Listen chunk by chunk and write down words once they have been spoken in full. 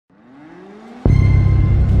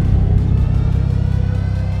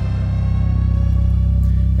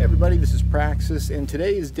everybody, this is Praxis, and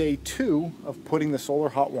today is day 2 of putting the solar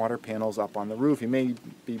hot water panels up on the roof. You may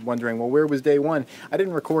be wondering, well, where was day 1? I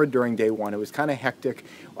didn't record during day 1. It was kind of hectic.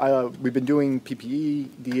 We've been doing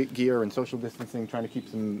PPE gear and social distancing, trying to keep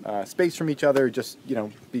some space from each other, just, you know,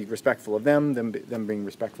 be respectful of them being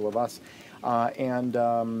respectful of us. You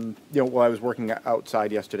know, while I was working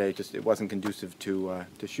outside yesterday, it wasn't conducive to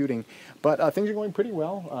shooting. But things are going pretty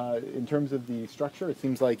well in terms of the structure. It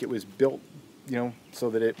seems like it was built, you know,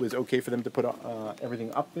 so that it was okay for them to put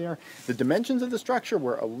everything up there. The dimensions of the structure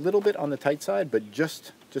were a little bit on the tight side, but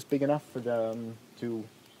just big enough for them to,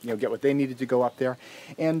 you know, get what they needed to go up there.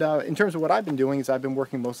 And in terms of what I've been doing is I've been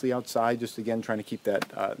working mostly outside, just again trying to keep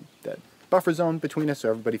that buffer zone between us so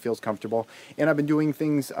everybody feels comfortable. And I've been doing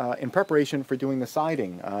things in preparation for doing the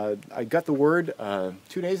siding. I got the word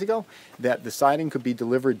 2 days ago that the siding could be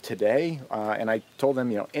delivered today, and I told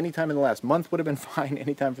them, you know, anytime in the last month would have been fine,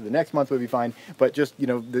 anytime for the next month would be fine, but just, you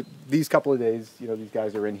know, these couple of days, you know, these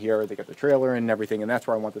guys are in here, they got the trailer and everything, and that's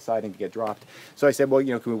where I want the siding to get dropped. So I said, well,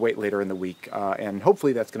 you know, can we wait later in the week? And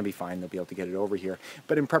hopefully that's going to be fine, they'll be able to get it over here.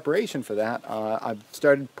 But in preparation for that, I've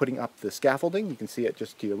started putting up the scaffolding. You can see it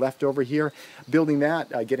just to your left over here. Building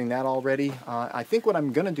that, getting that all ready. I think what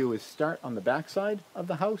I'm going to do is start on the back side of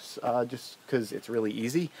the house, just because it's really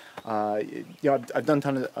easy. You know, I've done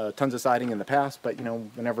tons of siding in the past, but you know,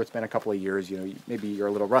 whenever it's been a couple of years, you know, maybe you're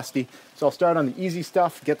a little rusty. So I'll start on the easy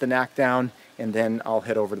stuff, get the knack down, and then I'll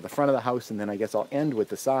head over to the front of the house, and then I guess I'll end with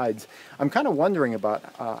the sides. I'm kind of wondering about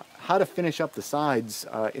how to finish up the sides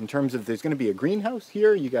in terms of, there's going to be a greenhouse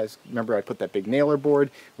here. You guys remember I put that big nailer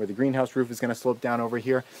board where the greenhouse roof is going to slope down over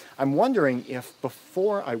here. I'm wondering if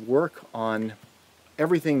before I work on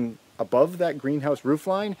everything above that greenhouse roof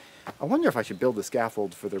line, I wonder if I should build the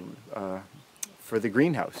scaffold for the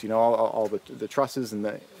greenhouse. You know, all the trusses and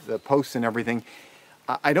the posts and everything.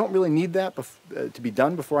 I don't really need that to be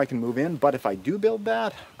done before I can move in, but if I do build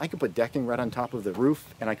that, I could put decking right on top of the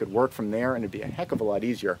roof and I could work from there, and it'd be a heck of a lot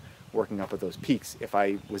easier working up at those peaks if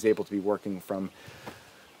I was able to be working from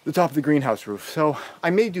the top of the greenhouse roof. So I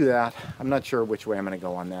may do that. I'm not sure which way I'm going to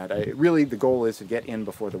go on that. Really, the goal is to get in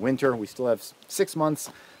before the winter. We still have 6 months,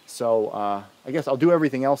 so I guess I'll do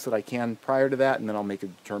everything else that I can prior to that, and then I'll make a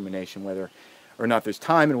determination whether or not there's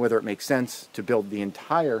time and whether it makes sense to build the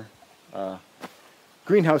entire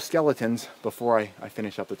greenhouse skeletons before I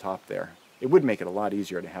finish up the top there. It would make it a lot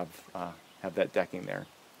easier to have that decking there.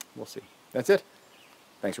 We'll see. That's it.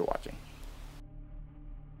 Thanks for watching.